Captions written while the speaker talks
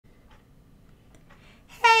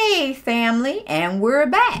Hey family, and we're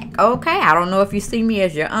back. Okay, I don't know if you see me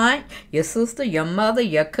as your aunt, your sister, your mother,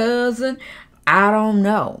 your cousin. I don't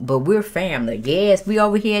know, but we're family. Yes, we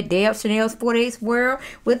over here at Deb Chanel's 48th World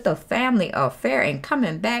with the family affair and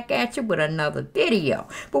coming back at you with another video.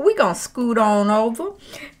 But we're going to scoot on over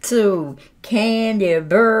to Kandi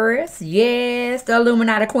Burruss. Yes, the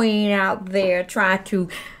Illuminati queen out there trying to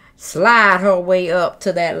slide her way up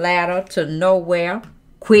to that ladder to nowhere.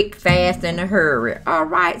 Quick, fast, in a hurry.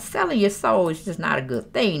 Alright, selling your soul is just not a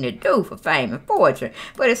good thing to do for fame and fortune.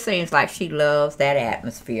 But it seems like she loves that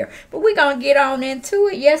atmosphere. But we're going to get on into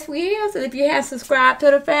it. Yes, we is. And if you haven't subscribed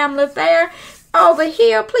to the family affair over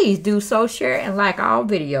here, please do so, share, and like our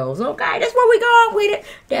videos. Okay, that's where we going with it.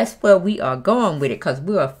 That's where we are going with it because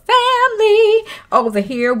we're a family. Over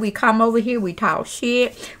here, we come over here, we talk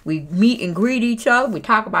shit. We meet and greet each other. We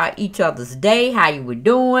talk about each other's day, how you were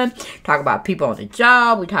doing. Talk about people on the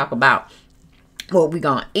job. We talk about what we're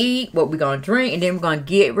going to eat, what we're going to drink, and then we're going to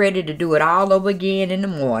get ready to do it all over again in the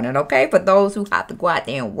morning, okay? For those who have to go out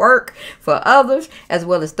there and work for others, as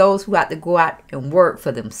well as those who have to go out and work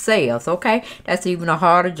for themselves, okay? That's even a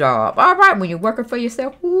harder job. All right, when you're working for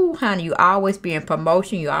yourself, ooh, honey, you always be in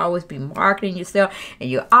promotion, you always be marketing yourself, and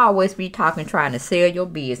you always be talking, trying to sell your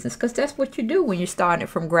business, because that's what you do when you're starting it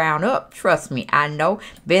from ground up. Trust me, I know.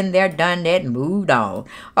 Been there, done that, moved on,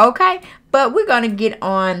 okay? But we're going to get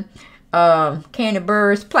on Kandi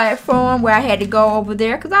Burruss platform where I had to go over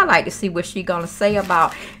there because I like to see what she's gonna say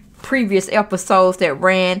about previous episodes that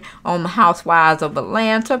ran on the Housewives of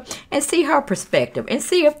Atlanta and see her perspective and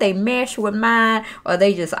see if they mesh with mine or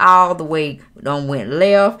they just all the way don't went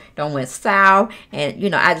left, don't went south, and you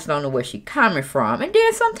know, I just don't know where she's coming from. And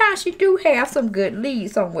then sometimes she do have some good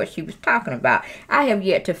leads on what she was talking about. I have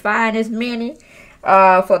yet to find as many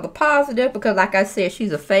for the positive because like I said,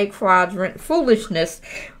 she's a fake, fraudulent, foolishness,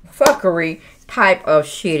 fuckery type of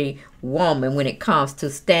shitty woman when it comes to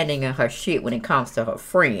standing in her shit when it comes to her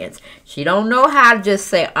friends. She don't know how to just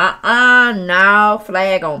say, no,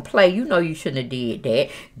 flag on play. You know you shouldn't have did that.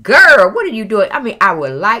 Girl, what are you doing? I mean, I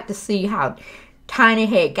would like to see how Tiny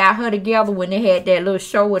had got her together when they had that little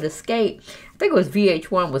show with Escape. I think it was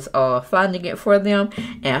VH1 was funding it for them.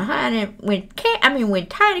 And honey, when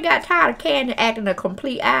Tiny got tired of Kandi acting a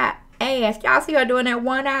complete ass, y'all see her doing that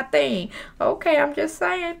one eye thing. Okay, I'm just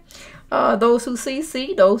saying. Those who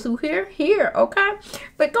see, those who hear, okay?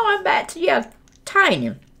 But going back to, yeah,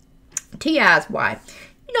 Tiny, T.I.'s wife.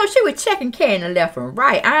 You know, she was checking Kandi left and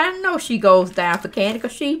right. I know she goes down for Kandi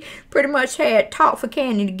because she pretty much had talked for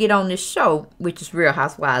Kandi to get on this show, which is Real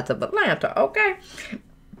Housewives of Atlanta, okay?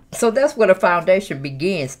 So that's where the foundation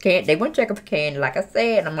begins. They weren't checking for Kandi, like I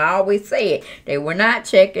said. I'm always say it. They were not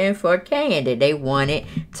checking for Kandi. They wanted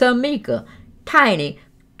Tamika, Tiny,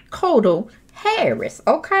 Kodal, Harris.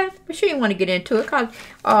 Okay? But she didn't want to get into it because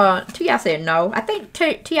T.I. said no. I think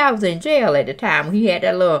T.I. was in jail at the time when he had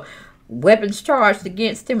that little weapons charged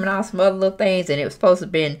against him and all some other little things, and it was supposed to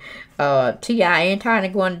have been T.I. and Tiny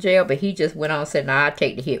going to jail, but he just went on and said, nah, I'll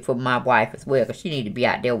take the hit for my wife as well, because she need to be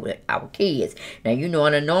out there with our kids. Now, you know,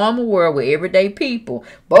 in a normal world with everyday people,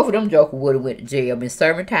 both of them jokers would have went to jail, been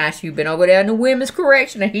serving time. She'd been over there in the women's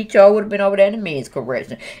correction, and he would have been over there in the men's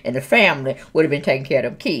correction, and the family would have been taking care of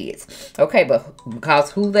them kids. Okay, but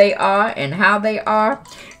because who they are and how they are,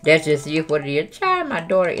 that's just what it is. Child, my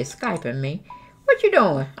daughter is Skyping me. What you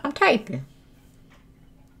doing? I'm typing.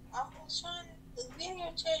 I'm just trying to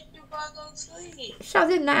video check you before I go to sleep. Shut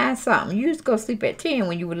it 9 something. You used to go sleep at 10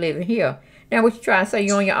 when you were living here. Now what you trying to say?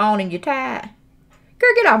 You on your own and you're tired? Girl,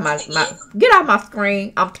 get off my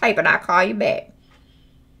screen. I'm typing. I'll call you back.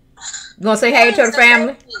 You gonna say hey to the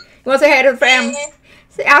family? You gonna say hey to the family?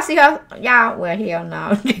 See, I see her. Y'all, well, hell no.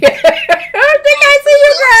 I think I see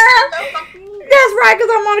you, girl. That's right, because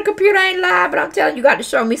I'm on the computer, I ain't live, but I'm telling you, you got to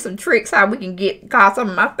show me some tricks how we can call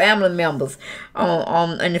some of my family members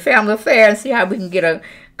in the family affair and see how we can get a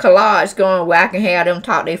collage going where I can have them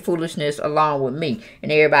talk their foolishness along with me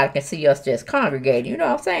and everybody can see us just congregating, you know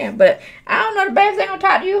what I'm saying? But I don't know, the babies ain't going to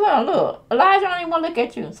talk to you, huh? Look, Elijah don't even want to look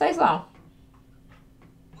at you. Say something.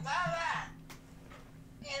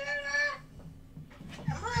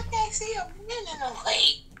 I can't see a minute no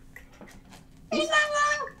way. He's not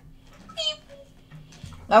long.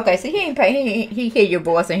 Okay, so he ain't pay. He hear your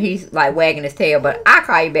voice and he's like wagging his tail, but I'll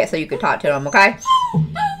call you back so you can talk to him, okay?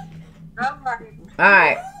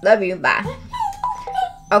 Alright, love you, bye.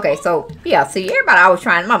 Okay, so yeah, see, everybody always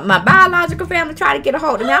trying, my biological family try to get a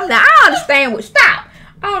hold of me. I'm like, I understand what, stop.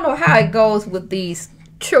 I don't know how it goes with these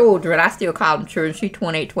children. I still call them children. She's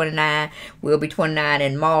 28, 29, will be 29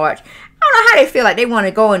 in March. I don't know how they feel like they want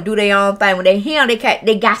to go and do their own thing. When they hear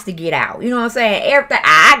they got to get out. You know what I'm saying? Everything,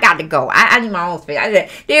 I got to go. I need my own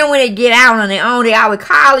space. Then when they get out on their own, they always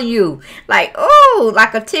calling you. Like, oh,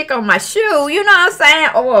 like a tick on my shoe. You know what I'm saying?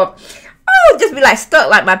 Or, oh, just be like stuck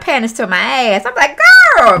like my panties to my ass. I'm like,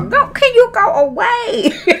 girl, can you go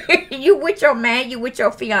away? You with your man, you with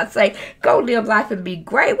your fiance. Go live life and be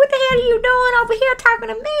great. What the hell are you doing over here talking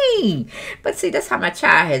to me? But see, that's how my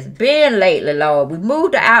child has been lately, Lord. We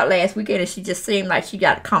moved her out last weekend and she just seemed like she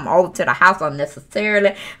got to come over to the house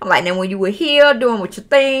unnecessarily. I'm like, then when you were here doing with your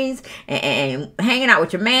things and hanging out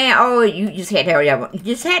with your man, oh, you just had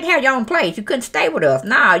to have your own place. You couldn't stay with us.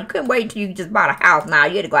 Nah, you couldn't wait until you just bought a house. Nah,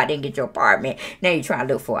 you had to go out there and get your apartment. Now you're trying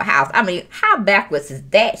to look for a house. I mean, how backwards is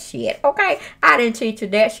that shit? Okay, I didn't teach her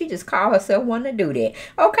that. She just called herself wanting to do that.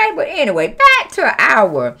 Okay, but anyway, back to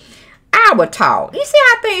our talk. You see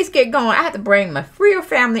how things get going? I have to bring my real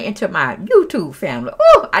family into my YouTube family.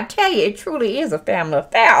 Oh, I tell you, it truly is a family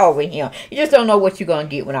affair over here. You just don't know what you're going to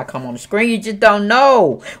get when I come on the screen. You just don't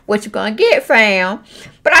know what you're going to get, fam.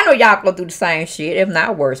 But I know y'all go through the same shit, if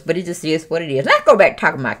not worse. But it just is what it is. Let's go back to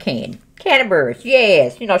talking about Kandi. Kandi Burruss,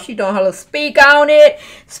 yes. You know, she doing her little speak on it.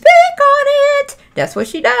 Speak on it. That's what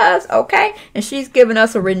she does, okay? And she's giving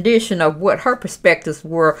us a rendition of what her perspectives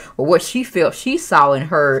were or what she felt she saw and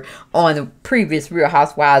heard on the previous Real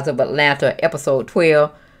Housewives of Atlanta episode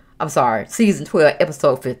 12. I'm sorry, season 12,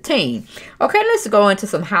 episode 15. Okay, let's go into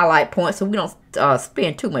some highlight points so we don't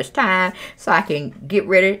spend too much time so I can get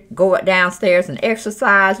ready, go downstairs and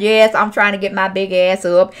exercise. Yes, I'm trying to get my big ass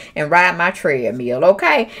up and ride my treadmill,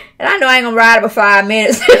 okay? And I know I ain't gonna ride it for 5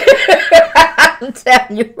 minutes. I'm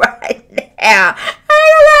telling you right now. I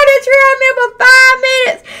ain't gonna ride that treadmill for 5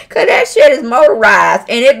 minutes because that shit is motorized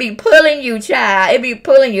and it be pulling you, child. It be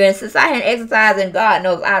pulling you. And since I hadn't exercised and God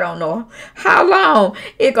knows I don't know how long,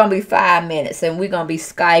 it's gonna be 5 minutes and we're gonna be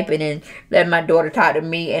Skyping and letting my daughter talk to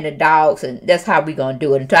me and the dogs, and that's how we gonna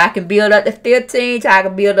do it until I can build up to 15, until I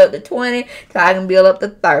can build up to 20, until I can build up to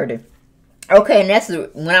 30. Okay, and that's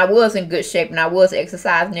when I was in good shape and I was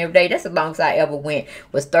exercising every day. That's the longest I ever went,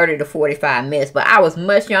 was 30 to 45 minutes. But I was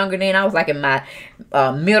much younger then. I was like in my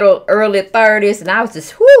early 30s. And I was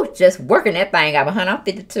just working that thing out. But honey, I'm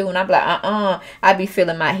 52 and I'm like, I be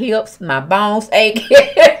feeling my hips, my bones aching.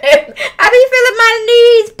 I be feeling my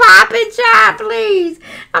knees popping, child, please.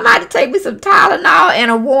 I'm about to take me some Tylenol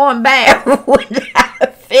and a warm bath when I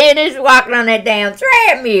finish walking on that damn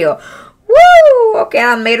treadmill. Woo! Okay,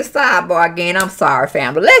 I made a sidebar again. I'm sorry,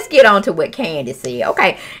 family. Let's get on to what Kandi said.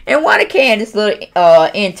 Okay, in one of Kandi's little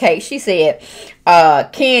intakes, she said,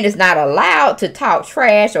 Ken is not allowed to talk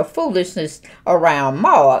trash or foolishness around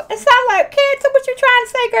Mark. It sounds like, Kandi, so what you trying to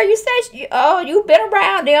say, girl? You said, you've been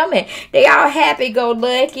around them and they all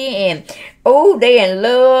happy-go-lucky and, oh, they in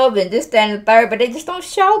love and this, that, and the third, but they just don't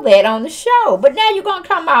show that on the show. But now you're going to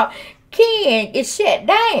come out, Ken is shut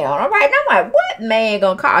down. All right. And I'm like, what man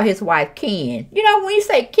gonna call his wife Ken? You know, when you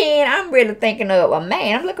say Ken, I'm really thinking of a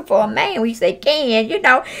man. I'm looking for a man when you say Ken. You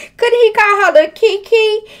know, could he call her the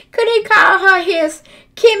Kiki? Could he call her his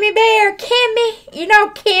Kimmy Bear? Kimmy? You know,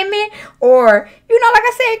 Kimmy? Or, you know, like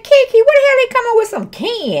I said, Kiki. What the hell he coming with some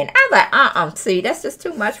Ken? I'm like, see, that's just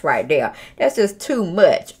too much right there. That's just too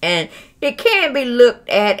much. And it can be looked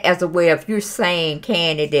at as a way of you're saying,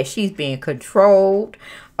 Kandi, that she's being controlled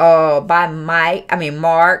by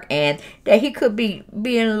Mark, and that he could be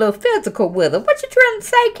being a little physical with her. What you trying to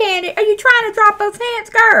say, Kandi? Are you trying to drop us hints,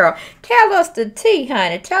 girl? Tell us the tea,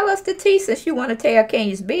 honey. Tell us the tea, since you want to tell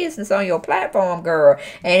Kandi's business on your platform, girl.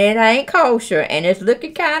 And it ain't kosher, and it's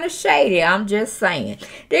looking kind of shady. I'm just saying.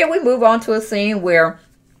 Then we move on to a scene where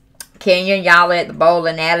Kenya and y'all at the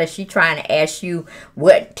bowling alley. She trying to ask you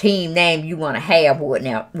what team name you want to have,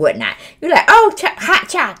 whatnot. You're like, oh, hot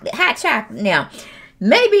chocolate. Now,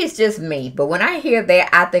 maybe it's just me, but when I hear that,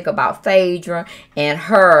 I think about Phaedra and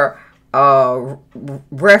her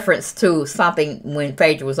reference to something when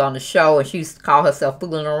Phaedra was on the show, and she called herself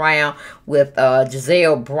fooling around with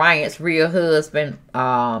Giselle Bryant's real husband,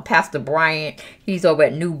 Pastor Bryant. He's over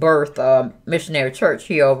at New Birth Missionary Church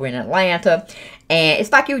here over in Atlanta. And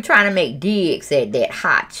it's like you were trying to make digs at that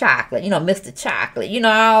hot chocolate, you know, Mr. Chocolate, you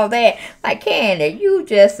know, all that. Like, Kandi, you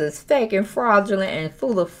just as fake and fraudulent and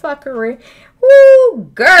full of fuckery.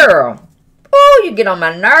 Woo, girl. Oh, you get on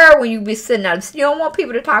my nerve when you be sitting out. You don't want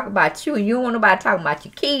people to talk about you, and you don't want nobody talking about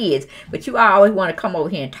your kids, but you always want to come over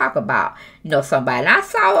here and talk about, you know, somebody. And I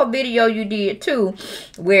saw a video you did too,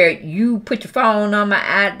 where you put your phone number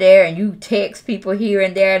out there and you text people here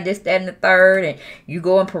and there and this, that, and the third, and you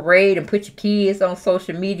go and parade and put your kids on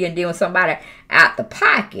social media, and then when somebody out the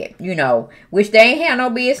pocket, you know, which they ain't have no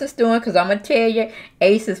business doing, because I'm going to tell you,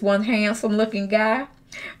 Ace is one handsome looking guy.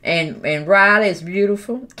 And Riley is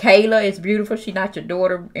beautiful. Kayla is beautiful. She's not your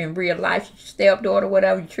daughter in real life. She's your stepdaughter,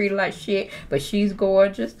 whatever. You treat her like shit, but she's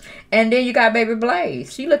gorgeous. And then you got baby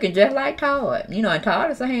Blaze. She looking just like Todd. You know, and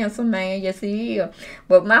Todd is a handsome man. Yes, he is.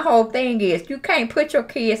 But my whole thing is, you can't put your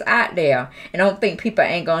kids out there and don't think people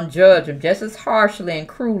ain't gonna judge them just as harshly and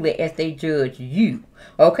cruelly as they judge you.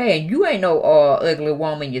 Okay, and you ain't no ugly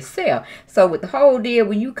woman yourself. So with the whole deal,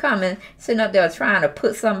 when you coming sitting up there trying to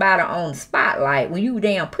put somebody on the spotlight, when you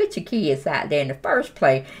damn put your kids out there in the first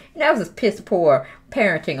place, and that was just piss poor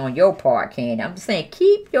parenting on your part, Kandi. I'm just saying,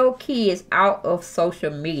 keep your kids out of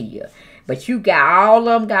social media. But you got all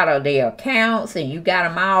of them got their accounts, and you got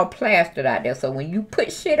them all plastered out there. So when you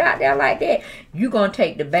put shit out there like that, you going to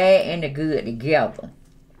take the bad and the good together.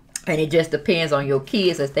 And it just depends on your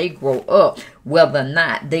kids as they grow up, whether or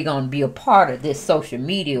not they're going to be a part of this social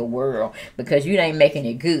media world, because you ain't making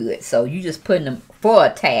it good. So you just putting them for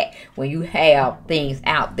attack when you have things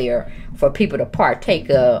out there for people to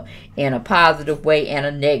partake of in a positive way and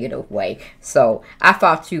a negative way. So I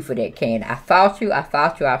fought you for that, Kandi. I fought you, I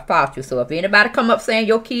fought you, I fought you. So if anybody come up saying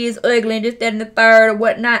your kid's ugly and this, that, and the third or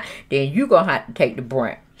whatnot, then you going to have to take the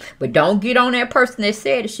brunt. But don't get on that person that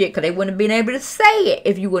said the shit, because they wouldn't have been able to say it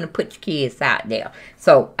if you wouldn't put your kids out there.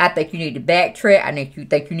 So I think you need to backtrack. I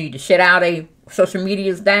think you need to shut out social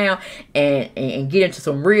medias down and get into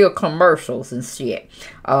some real commercials and shit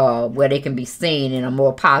where they can be seen in a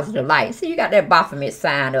more positive light. See, you got that Baphomet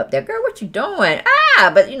sign up there. Girl, what you doing?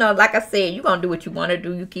 But you know, like I said, you gonna do what you want to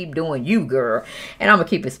do. You keep doing you, girl, and I'm gonna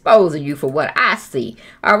keep exposing you for what I see.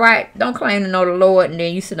 All right, don't claim to know the Lord and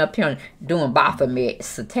then you sitting up here doing Baphomet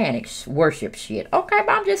satanic worship shit. Okay, but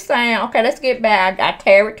I'm just saying, okay, let's get back. I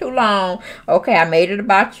tarried too long. Okay, I made it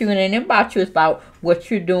about you, and then about you is about what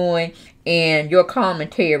you're doing and your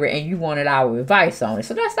commentary, and you wanted our advice on it.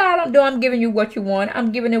 So that's all I'm doing. I'm giving you what you want.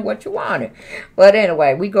 I'm giving it what you wanted. But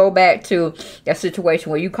anyway, we go back to that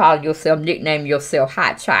situation where you call yourself, nickname yourself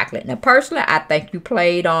Hot Chocolate. Now, personally, I think you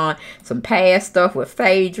played on some past stuff with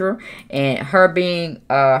Phaedra and her being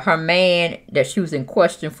her man that she was in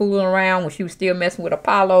question fooling around when she was still messing with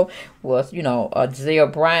Apollo was, you know, Giselle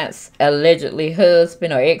Bryant's allegedly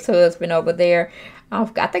husband or ex-husband over there. I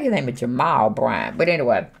think his name is Jamal Bryant. But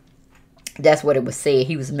anyway, that's what it was said.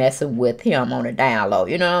 He was messing with him on the down low.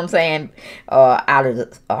 You know what I'm saying? Out of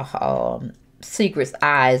the secret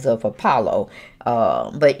eyes of Apollo.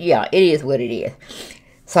 But yeah, it is what it is.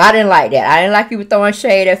 So I didn't like that. I didn't like you were throwing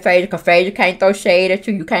shade at Phaedra, because Phaedra can't throw shade at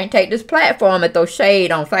you. You can't take this platform and throw shade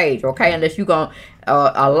on Phaedra, okay? Unless you're going to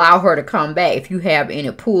allow her to come back if you have any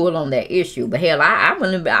pull on that issue. But hell, I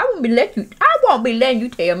won't be letting you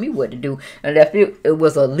tell me what to do unless it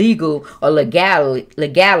was a legal or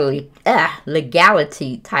legality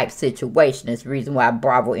type situation. That's the reason why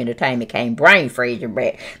Bravo Entertainment can't bring Phaedra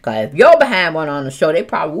back. Because if you're behind one on the show, they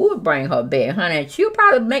probably would bring her back, honey. And she'll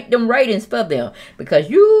probably make them ratings for them. Because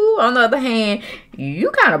you, on the other hand,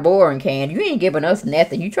 you kind of boring, Kandi. You ain't giving us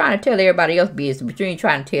nothing. You trying to tell everybody else business, but you ain't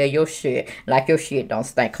trying to tell your shit like your shit don't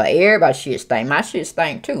stink. Because everybody's shit stink. My shit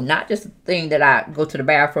stink too. Not just the thing that I go to the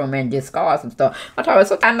bathroom and discard some stuff. I'm talking about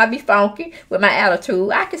sometimes I be funky with my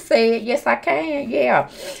attitude. I can say it. Yes, I can. Yeah.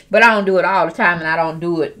 But I don't do it all the time, and I don't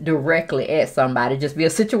do it directly at somebody. Just be a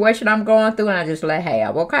situation I'm going through, and I just let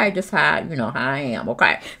have. Okay? Just how, you know, how I am.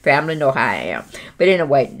 Okay? Family know how I am. But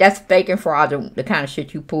anyway, that's fake and fraudulent, the kind of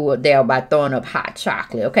shit you pulled there by throwing up Hot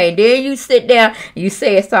Chocolate. Okay? And then you sit there and you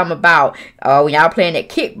said something about when y'all playing that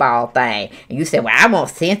kickball thing, and you said, well, I want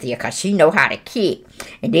Cynthia because she know how to kick.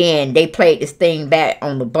 And then they played this thing back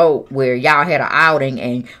on the boat where y'all had an outing,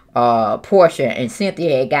 and Portia and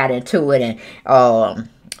Cynthia had got into it, and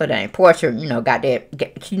Portia, you know, got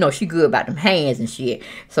that, you know, she good about them hands and shit.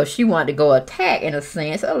 So she wanted to go attack, in a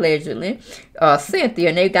sense, allegedly, Cynthia,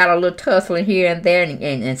 and they got a little tussling here and there,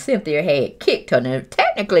 and Cynthia had kicked her. Now,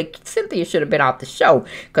 technically, Cynthia should have been off the show,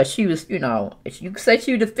 because she was, you know, you said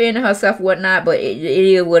she defended herself and whatnot, but it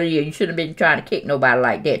is what it is. You shouldn't have been trying to kick nobody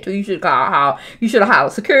like that, too. You should have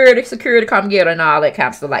hollered security come get her and all that kind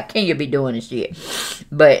of stuff, like, can you be doing this shit?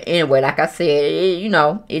 But anyway, like I said, you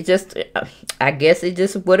know, it just, I guess it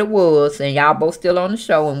just what it was, and y'all both still on the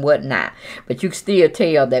show and whatnot. But you can still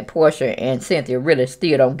tell that Portia and Cynthia really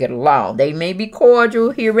still don't get along. They may be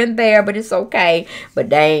cordial here and there, but it's okay. But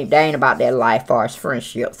they ain't about that life far as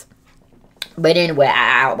friendships. But anyway,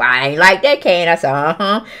 I ain't like that, Kandi. I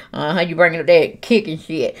said, you bringing up that kicking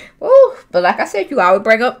shit. Ooh, but like I said, you always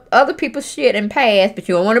bring up other people's shit in past, but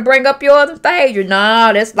you don't want to bring up yours and Phaedra.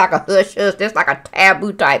 No, that's like a hush-hush. That's like a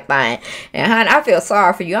taboo type thing. And honey, I feel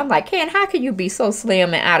sorry for you. I'm like, Kandi, how can you be so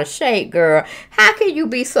slim and out of shape, girl? How can you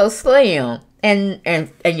be so slim and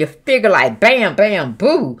you figure like bam, bam,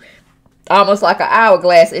 boo? almost like an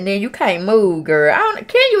hourglass, and then you can't move, girl. I don't.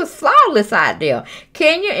 Kenya was flawless out there.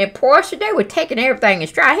 Kenya and Portia, they were taking everything in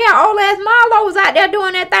stride. Hell, old ass Marlo was out there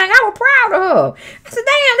doing that thing. I was proud of her. I said,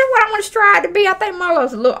 damn, that's what I want to strive to be. I think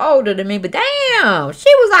Marlo's a little older than me, but damn, she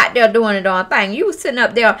was out there doing the darn thing. You was sitting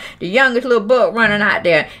up there, the youngest little buck running out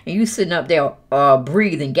there, and you sitting up there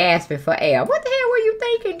breathing, gasping for air. What the hell were you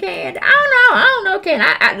thinking, Kandi? I don't know,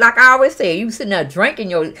 Kandi. I like I always say, you sitting there drinking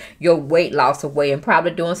your weight loss away and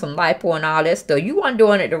probably doing some lipo and all that stuff. You weren't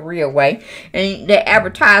doing it the real way. And that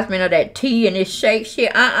advertisement of that tea and this shake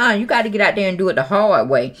shit, you got to get out there and do it the hard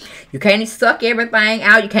way. You can't suck everything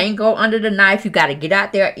out. You can't go under the knife. You got to get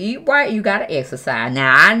out there, eat right. You got to exercise.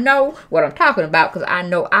 Now, I know what I'm talking about because I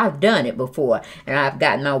know I've done it before and I've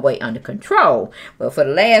gotten my weight under control. But for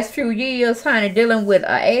the last few years, honey, dealing with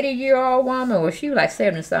an 80-year-old woman, well, she was like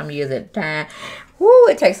 70-something years at the time. Whoo,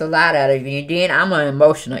 it takes a lot out of you. And then I'm an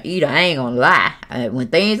emotional eater. I ain't gonna lie. When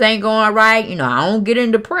things ain't going right, you know, I don't get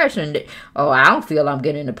in depression. Oh, I don't feel I'm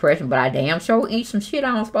getting in depression, but I damn sure eat some shit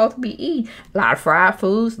I don't supposed to be eating. A lot of fried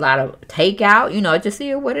foods, a lot of takeout. You know, just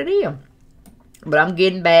see what it is. But I'm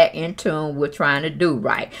getting back in tune with trying to do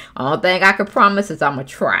right. Only thing I can promise is I'm going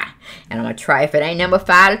to try. And I'm going to try. If it ain't number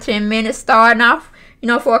 5 to 10 minutes starting off, you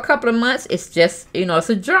know, for a couple of months, it's just, you know, it's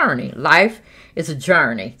a journey. Life is a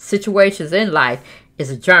journey. Situations in life is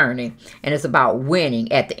a journey. And it's about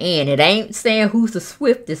winning at the end. It ain't saying who's the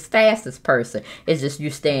swiftest, fastest person. It's just you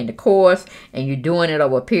staying the course and you're doing it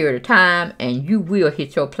over a period of time. And you will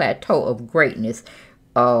hit your plateau of greatness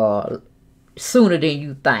sooner than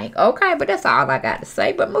you think. Okay, but that's all I got to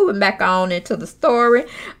say. But moving back on into the story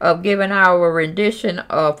of giving our rendition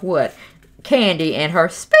of what Kandi and her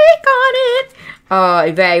speak on it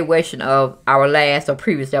evaluation of our last or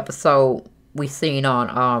previous episode we seen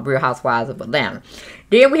on Real Housewives of Atlanta.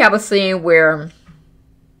 Then we have a scene where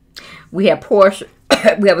we have Portia.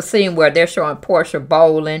 We have a scene where they're showing Portia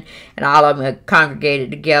bowling and all of them are congregated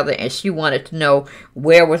together, and she wanted to know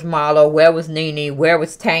where was Marlo, where was Nene, where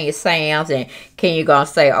was Tanya Sams, and Kenya gonna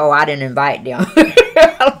say, oh, I didn't invite them.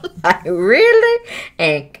 I'm like, really?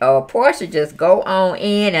 And Portia just go on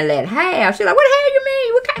in and let have. She's like, what the hell you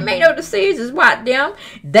mean? We can't make no decisions about them.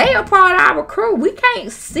 They are part of our crew. We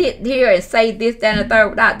can't sit here and say this, that, and the third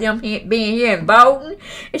without them being here and voting.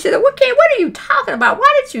 And she's like, what are you talking about?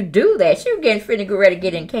 Why did you do that? She was getting finna ready to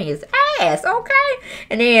get in Kenya's ass, okay?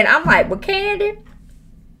 And then I'm like, well, Kandi,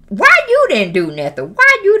 why you didn't do nothing?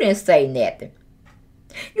 Why you didn't say nothing?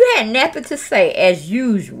 You had nothing to say as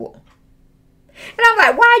usual. And I'm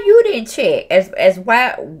like, why you didn't check?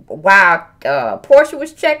 While Portia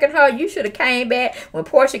was checking her, you should have came back when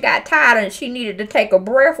Portia got tired and she needed to take a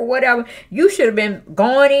breath or whatever. You should have been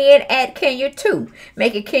going in at Kenya too,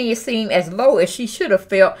 making Kenya seem as low as she should have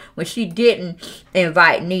felt when she didn't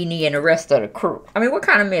invite Nene and the rest of the crew. I mean, what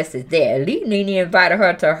kind of mess is that? At least Nene invited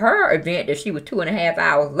her to her event that she was 2.5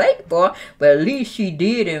 hours late for, but at least she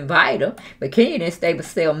did invite her. But Kenya didn't stay but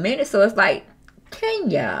 7 minutes, so it's like,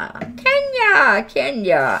 Kenya,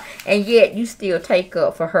 and yet you still take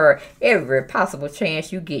up for her every possible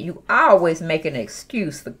chance you get. You always make an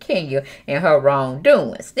excuse for Kenya and her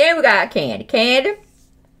wrongdoings. Then we got Kandi.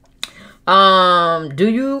 Kandi, do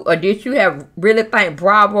you or did you really think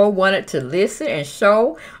Bravo wanted to listen and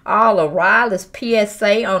show all of Riley's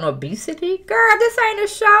PSA on obesity? Girl, this ain't a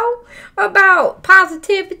show about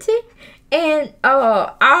positivity and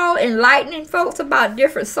all enlightening folks about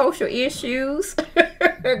different social issues.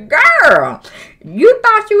 Girl, you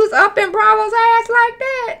thought you was up in Bravo's ass like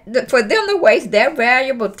that? For them to waste that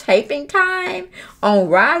valuable taping time on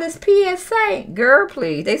Riley's PSA? Girl,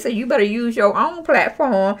 please. They say you better use your own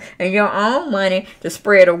platform and your own money to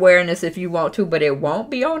spread awareness if you want to, but it won't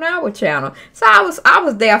be on our channel. So I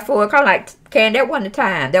was there for it. Kind of like, Kandi, that wasn't the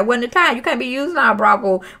time. That wasn't the time. You can't be using our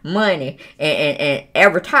Bravo money and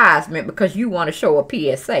advertisement because you want to show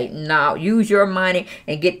a PSA. No, use your money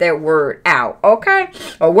and get that word out, okay?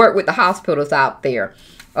 Or work with the hospitals out there.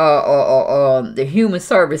 The human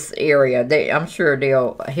service area. I'm sure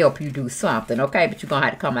they'll help you do something, okay? But you're going to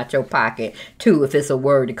have to come out your pocket, too, if it's a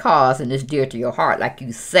worthy cause and it's dear to your heart, like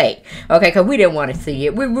you say. Okay, because we didn't want to see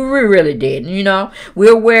it. We really didn't, you know?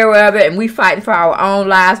 We're aware of it, and we fighting for our own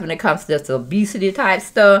lives when it comes to this obesity type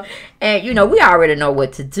stuff. And, you know, we already know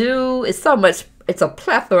what to do. It's so much. It's a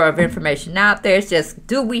plethora of information out there. It's just,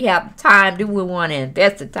 do we have time? Do we want to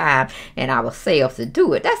invest the time in ourselves to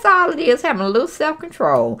do it? That's all it is, having a little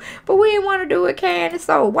self-control. But we didn't want to do it, Kandi.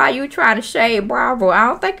 So why you trying to shade Bravo? I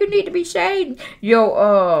don't think you need to be shading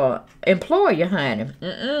your employer, honey.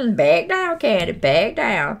 Back down, Kandi. Back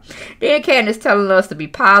down. Then Candi's telling us to be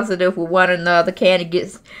positive with one another. Kandi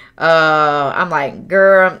gets, I'm like,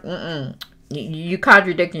 girl, You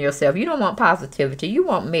contradicting yourself. You don't want positivity. You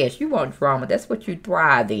want mess. You want drama. That's what you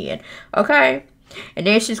thrive in. Okay? And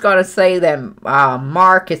then she's going to say that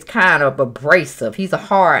Mark is kind of abrasive. He's a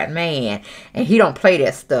hard man. And he don't play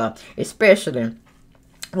that stuff. Especially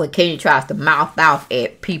when Kenya tries to mouth off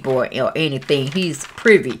at people or anything he's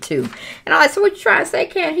privy to. And I'm like, so what you trying to say,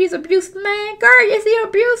 Ken? He's abusive, man? Girl, is he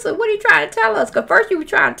abusive? What are you trying to tell us? Because first you were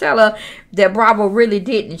trying to tell us that Bravo really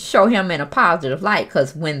didn't show him in a positive light.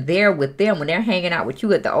 Because when they're with them, when they're hanging out with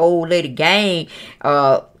you at the old lady gang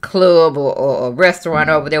club or restaurant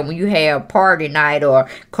over there, when you have party night or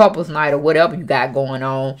couples night or whatever you got going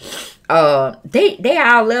on, they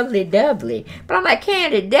all lovely doubly. But I'm like,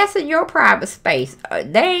 Kandi, that's in your private space.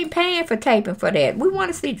 They ain't paying for taping for that. We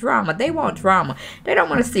want to see drama. They want drama. They don't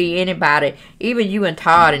want to see anybody, even you and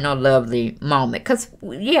Todd, in a lovely moment. Because,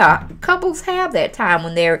 yeah, couples have that time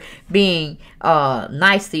when they're being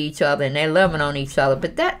nice to each other and they're loving on each other.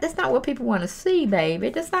 But that's not what people want to see, baby.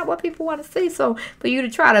 That's not what people want to see. So for you to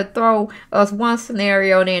try to throw us one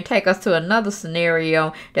scenario and then take us to another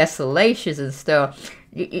scenario that's salacious and stuff,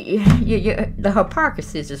 the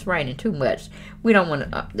hypocrisy is just raining too much. We don't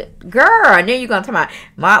want to, girl. And then you're gonna talk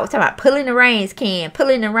about pulling the reins, Ken,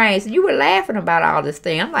 pulling the reins. You were laughing about all this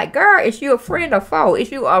thing. I'm like, girl, is you a friend or foe?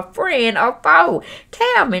 Is you a friend or foe?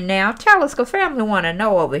 Tell me now. Tell us, cause family want to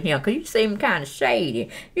know over here. Cause you seem kind of shady.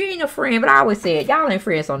 You ain't a friend, but I always said y'all ain't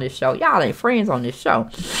friends on this show. Y'all ain't friends on this show.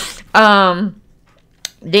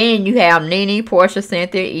 Then you have Nene, Portia,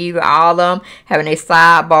 Cynthia, Eva, all of them having their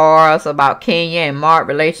sidebars about Kenya and Mark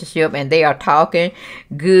relationship, and they are talking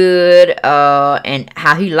good, and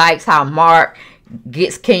how he likes how Mark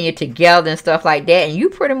gets Kenya together and stuff like that, and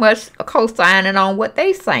you pretty much co-signing on what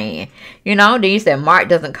they saying. You know, then you said Mark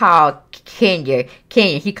doesn't call Kenya,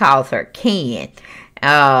 he calls her Ken.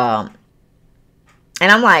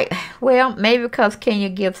 And I'm like, well, maybe because Kenya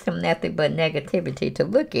gives him nothing but negativity to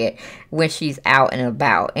look at when she's out and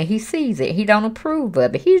about. And he sees it. He don't approve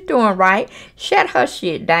of it. He's doing right. Shut her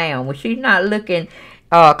shit down. When she's not looking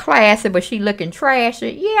classy, but she looking trashy.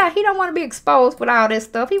 Yeah, he don't want to be exposed with all this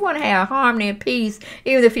stuff. He want to have harmony and peace,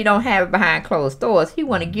 even if he don't have it behind closed doors. He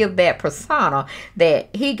want to give that persona that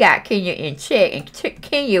he got Kenya in check. And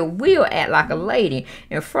Kenya will act like a lady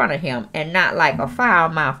in front of him and not like a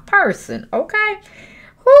foul-mouthed person. Okay?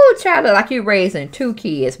 Whoo, child, look like you raising two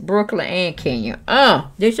kids, Brooklyn and Kenya.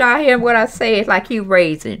 Did y'all hear what I said? It's like you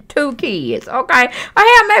raising two kids, okay?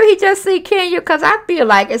 Oh, yeah, maybe he just see Kenya because I feel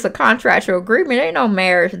like it's a contractual agreement. Ain't no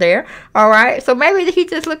marriage there, all right? So maybe he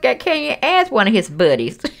just look at Kenya as one of his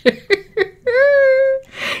buddies. Because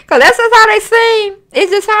that's just how they see.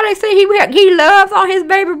 It's just how they see. He loves on his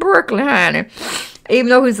baby Brooklyn, honey. Even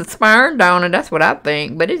though he's a sperm donor, that's what I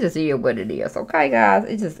think. But it just is what it is, okay, guys?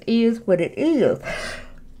 It just is what it is.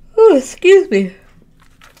 Oh, excuse me.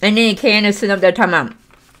 And then Candace sitting up there talking about,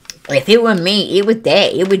 if it were me, it was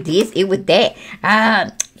that, it was this, it was that.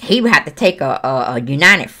 He would have to take a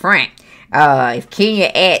united front. If Kenya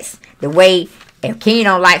acts the way, if Kenya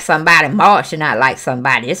don't like somebody, Mark should not like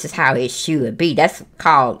somebody. This is how it should be. That's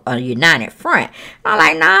called a united front. I'm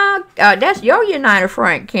like, nah, that's your united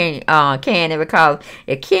front, Candy, because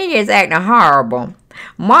if Kenya is acting horrible,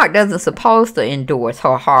 Mark doesn't supposed to endorse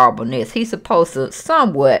her horribleness. He's supposed to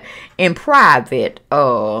somewhat in private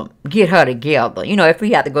get her together. You know, if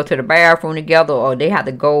we have to go to the bathroom together or they have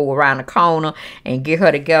to go around the corner and get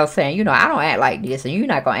her together saying, you know, I don't act like this and you're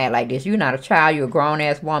not going to act like this. You're not a child. You're a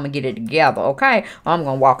grown-ass woman. Get it together, okay? I'm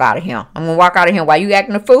going to walk out of here. I'm going to walk out of here while you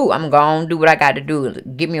acting a fool. I'm going to do what I got to do.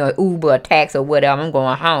 Give me an Uber, a taxi, or whatever. I'm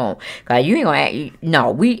going home. Because you ain't going to act.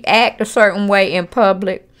 No, we act a certain way in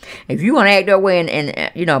public. If you want to act that way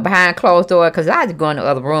and you know, behind closed door, because I just go in the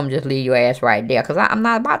other room, just leave your ass right there. Because I'm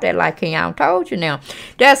not about that like King. I told you now.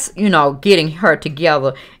 That's, you know, getting her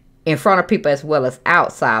together in front of people as well as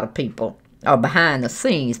outside of people or behind the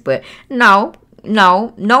scenes. But no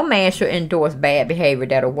man should endorse bad behavior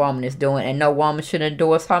that a woman is doing. And no woman should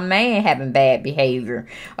endorse her man having bad behavior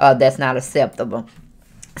that's not acceptable.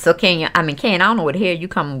 So Ken, I don't know what the hell you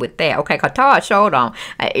coming with that. Okay, because Todd showed on.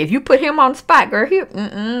 If you put him on the spot, girl,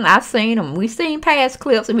 I've seen him. We've seen past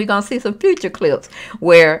clips, and we're going to see some future clips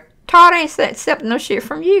where Todd ain't accepting no shit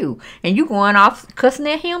from you. And you going off cussing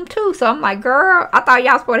at him, too. So I'm like, girl, I thought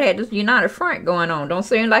y'all supposed to have this united front going on. Don't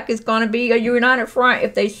seem like it's going to be a united front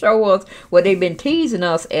if they show us what they've been teasing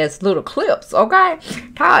us as little clips, okay?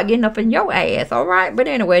 Todd getting up in your ass, all right? But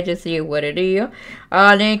anyway, just see what it is.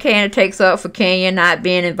 Then Kandi takes up for Kenya not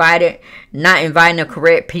being invited, not inviting the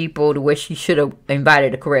correct people the way she should have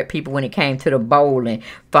invited the correct people when it came to the bowling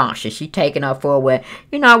function. She taking up for where,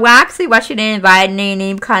 you know, well, I can see why she didn't invite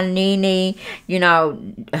Nene because Nene, you know,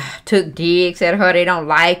 took digs at her. They don't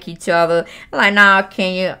like each other. I'm like, nah,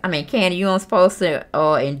 Kandi, you aren't supposed to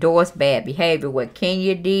endorse bad behavior. What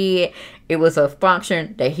Kenya did, it was a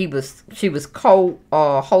function that she was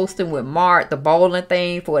hosting with Mark, the bowling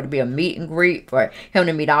thing, for it to be a meet and greet for him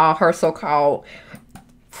to meet all her so-called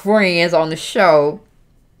friends on the show,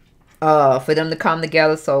 for them to come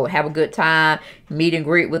together, so have a good time, meet and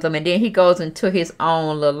greet with them. And then he goes into his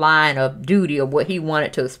own little line of duty of what he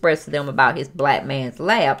wanted to express to them about his Black Man's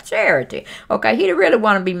Lab charity. Okay, he didn't really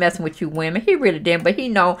want to be messing with you women. He really didn't, but he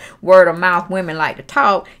know word of mouth, women like to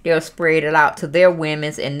talk. They'll spread it out to their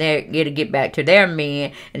women's, and it'll get back to their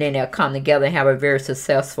men, and then they'll come together and have a very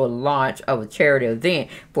successful launch of a charity event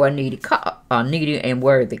for a needy and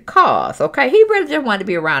worthy cause. Okay, he really just wanted to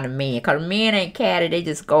be around the men, because men ain't catty. They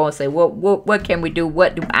just go and say, what can we do?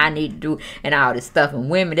 What do I need to do? And all this stuff. And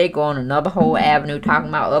women, they go on another whole avenue talking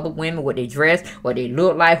about other women, what they dress, what they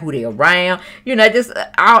look like, who they around. You know, just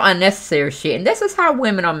all unnecessary shit. And this is how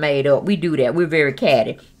women are made up. We do that. We're very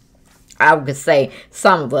catty. I would say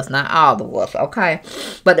some of us, not all of us, okay?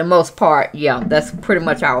 But the most part, yeah, that's pretty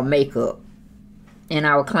much our makeup and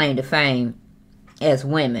our claim to fame as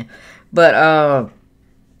women. But,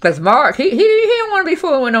 because Mark, he don't want to be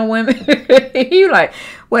fooling with no women. He like,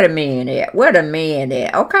 where the man at? Where the man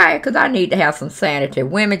at? Okay, because I need to have some sanity.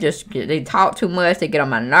 Women they talk too much. They get on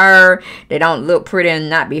my nerve. They don't look pretty and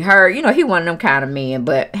not be heard. You know, he one of them kind of men.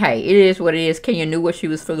 But, hey, it is what it is. Kenya knew what she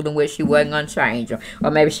was fooling with. She wasn't going to change her. Or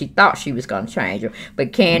maybe she thought she was going to change her.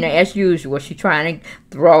 But Kandi, as usual, she trying to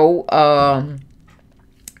throw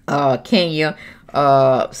Kenya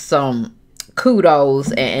some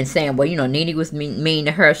kudos and saying, well, you know, Nene was mean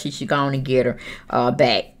to her. She should go on and get her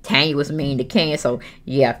back. Tanya was mean to Kenya, so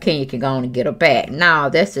yeah, Kenya can go on and get her back. Now,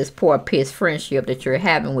 that's this poor piss friendship that you're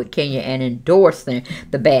having with Kenya and endorsing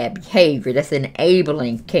the bad behavior. That's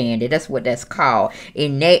enabling Kandi. That's what that's called.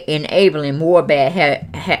 Enabling more bad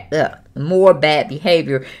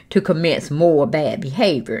behavior to commence more bad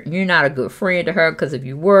behavior. You're not a good friend to her, because if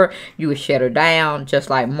you were, you would shut her down just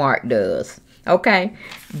like Mark does. Okay,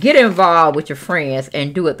 get involved with your friends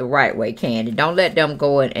and do it the right way, Kandi. Don't let them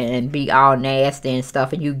go and be all nasty and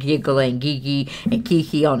stuff, and you giggle and gigi and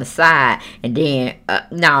kiki on the side, and then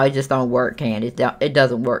no, it just don't work, Kandi. It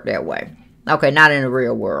doesn't work that way. Okay, not in the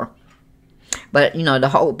real world. But, you know, the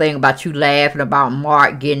whole thing about you laughing about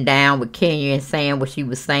Mark getting down with Kenya and saying what she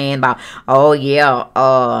was saying about, oh, yeah,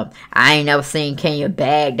 I ain't never seen Kenya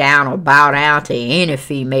back down or bow down to any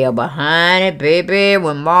female. But, honey, baby,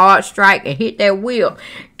 when Mark strike and hit that wheel,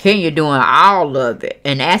 Kenya doing all of it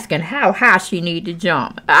and asking how high she need to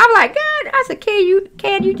jump. I'm like, God, I said,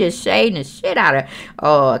 can you just shading the shit out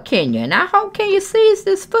of Kenya? And I hope Kenya sees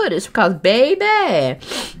this footage, because, baby,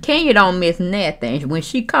 Kenya don't miss nothing. When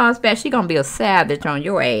she comes back, she gonna be a savage on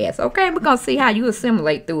your ass, okay? We're gonna see how you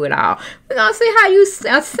assimilate through it all. We're gonna see how you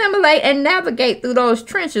assimilate and navigate through those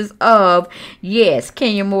trenches of, yes,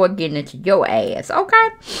 Kenya Moore getting into your ass, okay?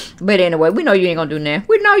 But anyway, we know you ain't gonna do nothing.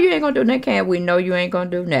 We know you ain't gonna do nothing, Kenya. We know you ain't gonna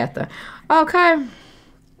do nothing, okay?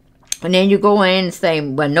 And then you go in and say,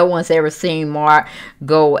 well, no one's ever seen Mark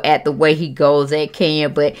go at the way he goes at Kenya.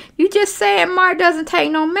 But you just said Mark doesn't take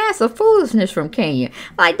no mess of foolishness from Kenya.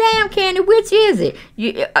 Like, damn, Kandi, which is it?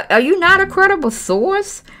 Are you not a credible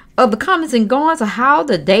source of the comings and goings of how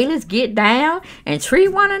the dailies get down and treat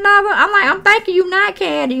one another? I'm like, I'm thinking you not,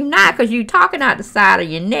 Kandi. You not, because you talking out the side of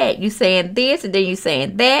your neck. You saying this and then you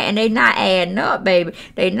saying that, and they not adding up, baby.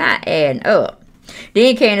 They not adding up.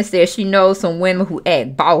 Then Kandi says she knows some women who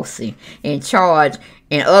act bossy, in charge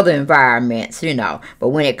in other environments, you know. But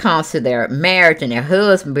when it comes to their marriage and their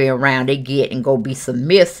husband being around, they get and go be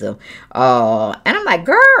submissive. And I'm like,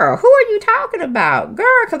 girl, who are you talking about?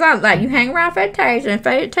 Girl, because I'm like, you hang around Fantasia, and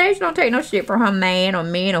Fantasia don't take no shit from her man or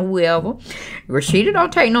men or whoever. Rashida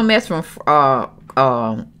don't take no mess from,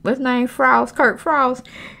 what's his name, Frost, Kirk Frost.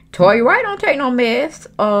 Toya Wright don't take no mess.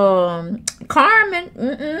 Carmen,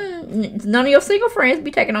 none of your single friends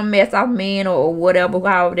be taking no mess off men or whatever,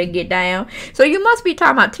 however they get down. So you must be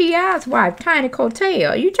talking about T.I.'s wife, Tiny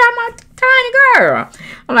Cotel. You talking about Tiny girl?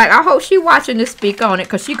 I'm like, I hope she watching this speak on it,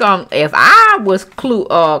 because she gonna, if I was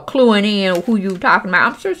cluing in who you talking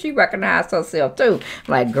about, I'm sure she recognized herself too.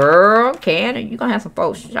 I'm like, girl, Kandi, you gonna have some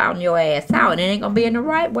folks shouting your ass out, and it ain't gonna be in the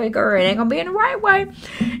right way, girl. It ain't gonna be in the right way.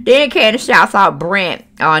 Then Kandi shouts out Brent,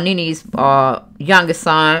 Nene's youngest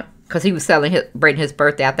son, because he was celebrating his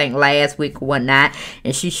birthday, I think, last week or whatnot.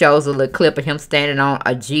 And she shows a little clip of him standing on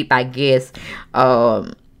a Jeep, I guess,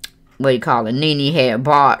 what do you call it, Nene had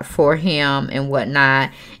bought for him and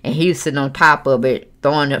whatnot. And he was sitting on top of it,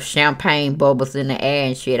 throwing up champagne bubbles in the air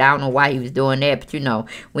and shit. I don't know why he was doing that, but you know,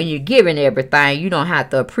 when you're giving everything, you don't have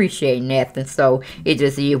to appreciate nothing. So it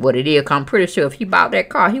just is what it is. I'm pretty sure if he bought that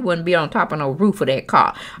car, he wouldn't be on top of no roof of that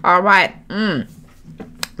car. All right.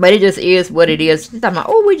 But it just is what it is. She's talking about,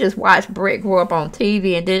 oh, we just watched Brett grow up on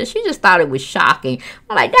TV, and then she just thought it was shocking.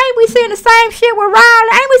 I'm like, dang, we seeing the same shit with Riley.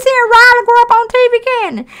 Ain't we seeing Riley grow up on TV,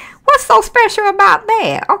 Kandi? What's so special about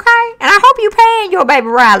that, okay? And I hope you paying your baby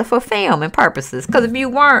Riley for filming purposes, because if you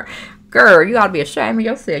weren't, girl, you ought to be ashamed of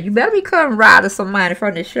yourself. You better be cutting Riley some money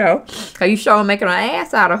from this show, because you sure making an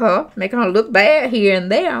ass out of her, making her look bad here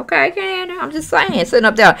and there, okay, Kandi? I'm just saying, sitting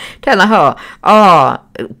up there telling her,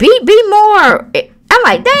 be more... I'm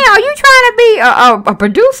like, damn, are you trying to be a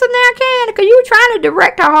producer now, Kandi? Because you trying to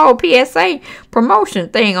direct her whole PSA promotion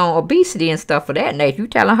thing on obesity and stuff for that nature. You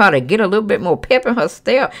telling her to get a little bit more pep in her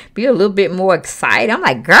step, be a little bit more excited. I'm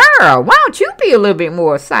like, girl, why don't you be a little bit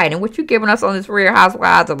more excited? What you giving us on this Real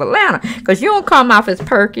Housewives of Atlanta? Because you don't come off as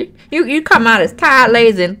perky. You come out as tired,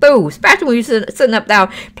 lazy, and through. Especially when you sitting up there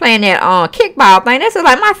playing that kickball thing. That's just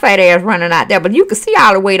like my fat ass running out there. But you can see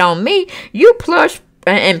all the weight on me. You plush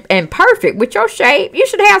and perfect with your shape. You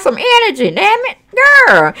should have some energy, damn it,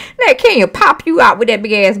 girl. Let Kenya pop you out with that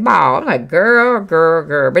big ass ball. I'm like,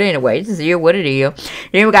 girl. But anyway, this is what it is.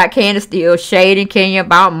 Then we got Candace still shading Kenya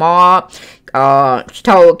about Mark. She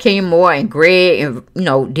told Kenya Moore and Greg, and you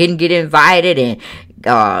know, didn't get invited, and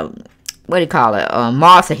what do you call it?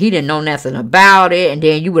 Mark said he didn't know nothing about it, and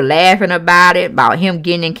then you were laughing about it, about him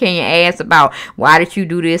getting in Kenya's ass about, why did you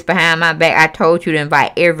do this behind my back? I told you to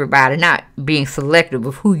invite everybody, not being selective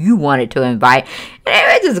of who you wanted to invite.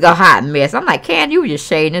 And it just got a hot mess. I'm like, Kandi, you were just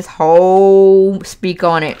shading this whole speak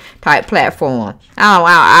on it type platform.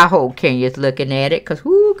 I hope Kenya's looking at it, because,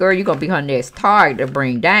 whoo, girl, you're going to be her next target to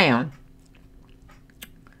bring down.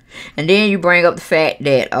 And then you bring up the fact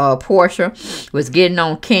that Portia was getting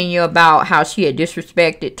on Kenya about how she had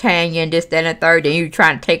disrespected Tanya and this, that, and the third. Then you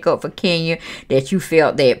trying to take up for Kenya that you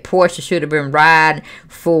felt that Portia should have been riding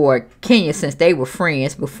for Kenya since they were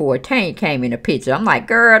friends before Tanya came in the picture. I'm like,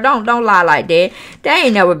 girl, don't lie like that. They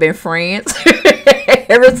ain't never been friends.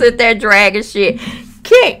 Ever since that dragon shit.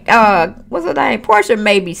 What's her name? Portia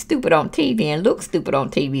may be stupid on TV and look stupid on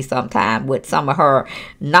TV sometimes with some of her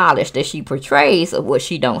knowledge that she portrays of what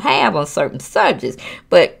she don't have on certain subjects.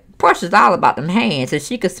 But Portia's all about them hands, and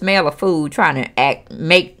she could smell a fool trying to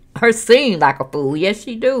make her seem like a fool. Yes,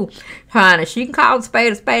 she do, honey. She can call a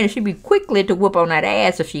spade, and she be quickly to whoop on that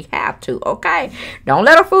ass if she have to. Okay, don't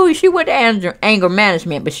let her fool you. She went to anger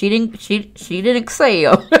management, but she didn't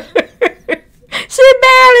excel. She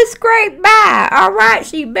barely scraped by, all right?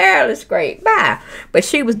 She barely scraped by. But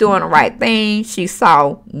she was doing the right thing. She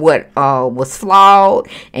saw what was flawed,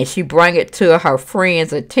 and she brought it to her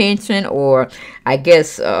friend's attention, or I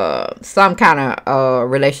guess some kind of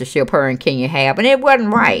relationship her and Kenya have, and it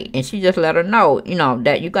wasn't right. And she just let her know, you know,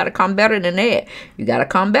 that you got to come better than that. You got to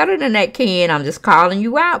come better than that, Ken. I'm just calling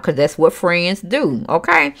you out because that's what friends do,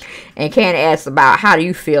 okay? And Ken asked about, how do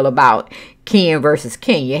you feel about Ken versus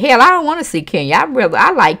Kenya? Hell, I don't want to see Kenya.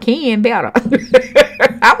 I like Ken better.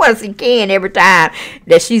 I want to see Ken every time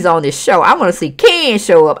that she's on this show. I want to see Ken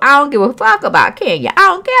show up. I don't give a fuck about Kenya. I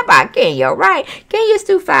don't care about Kenya, right? Kenya's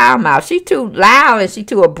too foul mouth. She's too loud, and she's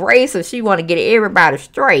too abrasive. She want to get everybody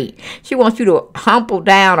straight. She wants you to humble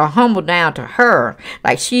down to her.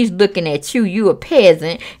 Like she's looking at you. You a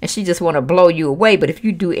peasant, and she just want to blow you away. But if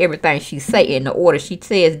you do everything she say in the order she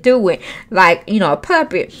says do it, like, you know, a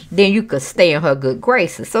puppet, then you could stay in her good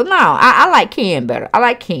graces. So no, I like Ken better. I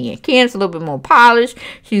like Ken. Ken's a little bit more polished.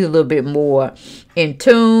 She's a little bit more in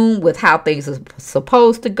tune with how things are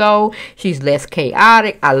supposed to go. She's less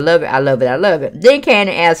chaotic. I love it. Then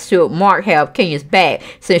Kandi asks, should Mark have Kenya's back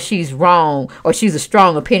since she's wrong, or she's a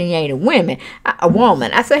strong opinionated woman?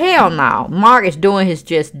 I said, hell no. Mark is doing his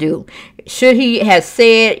just due. Should he have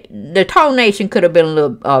said, the tonation could have been a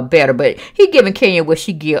little better, but he giving Kenya what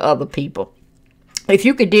she give other people. If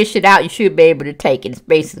you could dish it out, you should be able to take it. It's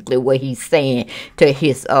basically what he's saying to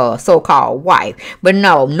his so-called wife. But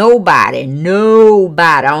no, nobody,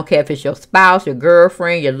 I don't care if it's your spouse, your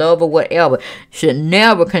girlfriend, your lover, whatever, should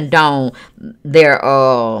never condone their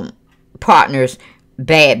partner's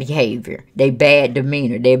bad behavior, their bad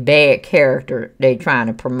demeanor, their bad character they trying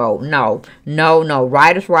to promote. No.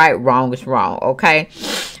 Right is right, wrong is wrong, okay?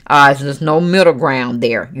 There's no middle ground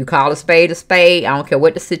there. You call a spade a spade. I don't care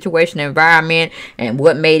what the situation, the environment, and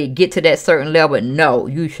what made it get to that certain level. No,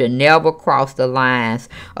 you should never cross the lines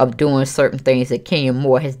of doing certain things that Kenya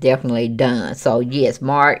Moore has definitely done. So yes,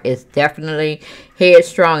 Mark is definitely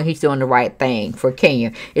headstrong. He's doing the right thing for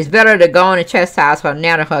Kenya. It's better to go on and chastise her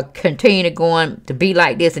now, to her continue to going to be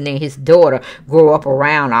like this, and then his daughter grow up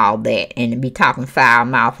around all that and be talking foul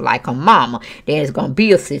mouth like her mama. Then it's gonna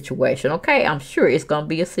be a situation. Okay, I'm sure it's gonna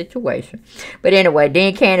be a situation. But anyway,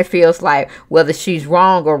 then Kandi feels like whether she's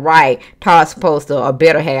wrong or right, Todd's supposed to or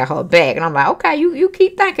better have her back. And I'm like, okay, you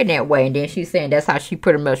keep thinking that way. And then she's saying that's how she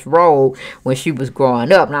pretty much rolled when she was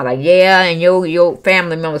growing up. And I'm like, yeah, and your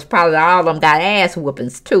family members probably all of them got ass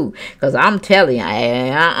whoopings too. Because I'm telling you,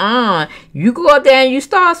 you go up there and you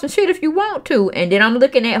start some shit if you want to. And then I'm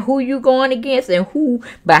looking at who you going against and who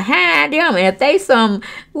behind them. And if they some,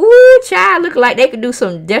 child look like they could do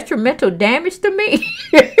some detrimental damage to me,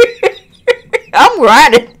 I'm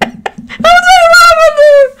riding.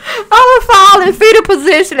 I'm gonna fall in fetal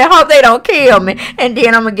position and hope they don't kill me, and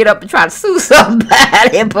then I'm gonna get up and try to sue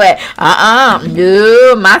somebody. But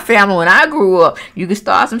no, my family, when I grew up, you can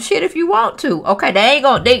start some shit if you want to. Okay, they ain't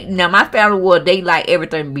gonna now my family they like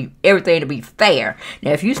everything to be fair.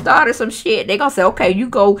 Now if you started some shit, they gonna say, okay, you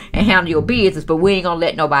go and handle your business, but we ain't gonna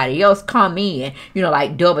let nobody else come in,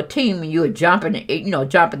 like double teaming you or jumping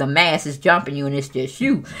the masses jumping you, and it's just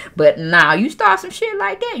you. But now you start some shit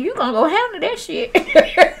like that, you gonna go handle that shit.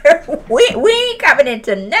 we ain't coming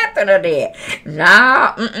into nothing of that.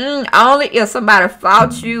 Nah, only if somebody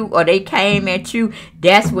fought you or they came at you,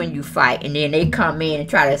 that's when you fight, and then they come in and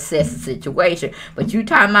try to assess the situation. But you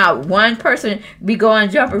talking about one person be going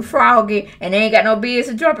jumping froggy and they ain't got no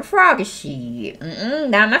business jumping froggy, shit.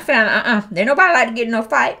 Now my family, there nobody like to get in no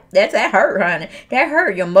fight. That hurt, honey. That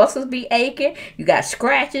hurt. Your muscles be aching. You got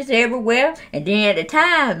scratches everywhere. And then at the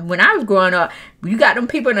time when I was growing up, you got them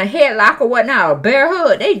people in a headlock or whatnot, or bear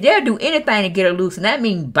hug. They'll do anything to get her loose, and that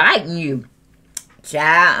means biting you.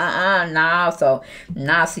 Child,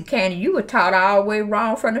 see, Kandi, you were taught all the way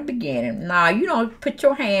wrong from the beginning. Nah, you don't put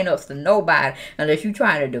your hand up to nobody unless you're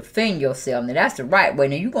trying to defend yourself. Now, that's the right way.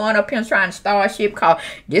 Now, you going up here trying to start shit because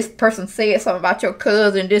this person said something about your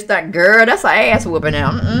cousin, that girl, that's an ass whooping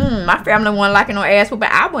now. My family wasn't liking no ass whooping.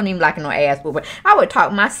 I wasn't even liking no ass whooping. I would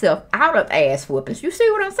talk myself out of ass whoopings. You see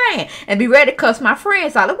what I'm saying? And be ready to cuss my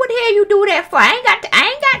friends out. Like, what the hell you do that for? I ain't got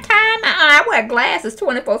time. I wear glasses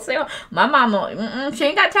 24/7. My mama, she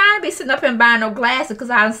ain't got time to be sitting up and buying no glasses because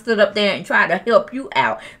I done stood up there and tried to help you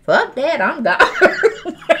out. Fuck that, I'm gone.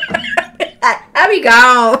 I be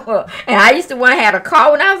gone. And I used to want to have a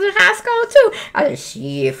car when I was in high school too. I said,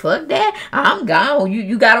 shit, fuck that. I'm gone.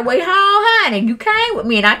 You got to wait home, honey. You came with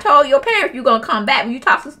me. And I told your parents you going to come back when you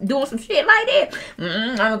doing some shit like that.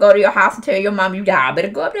 I'm going to go to your house and tell your mom, y'all better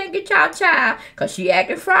go up there and get y'all child because she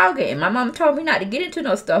acting froggy. And my mom told me not to get into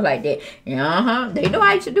no stuff like that. They know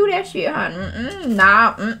I used to do that shit, honey.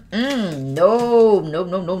 No.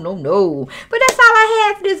 But that's all I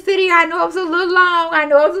had for this video. I know it was a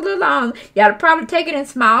little long. Y'all probably take it in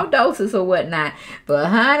small doses or whatnot. But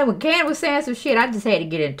honey, when Kandi was saying some shit, I just had to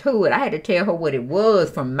get into it. I had to tell her what it was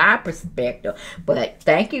from my perspective. But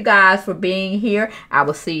thank you guys for being here. I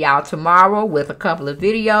will see y'all tomorrow with a couple of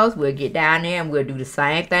videos. We'll get down there and we'll do the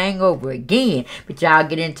same thing over again. But y'all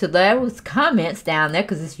get into those comments down there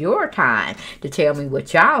because it's your time to tell me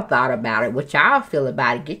what y'all thought about it, what y'all feel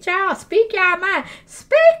about it. Get y'all, speak y'all mind.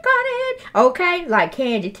 Speak on it. Okay? Like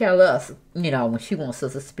Kandi tell us, when she wants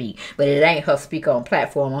us to speak. But it ain't her speak on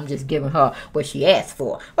platform. I'm just giving her what she asked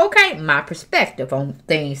for. Okay? My perspective on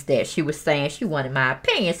things that she was saying. She wanted my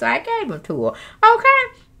opinion, so I gave them to her. Okay?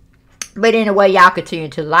 But anyway, y'all continue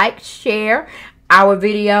to like, share our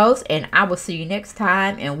videos, and I will see you next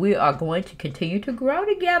time, and we are going to continue to grow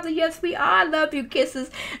together. Yes, we are. Love you. Kisses.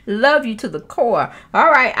 Love you to the core.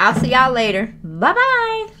 All right. I'll see y'all later.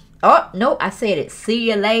 Bye-bye. Oh, no, I said it. See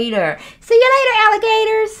you later. See you later,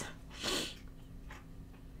 alligators.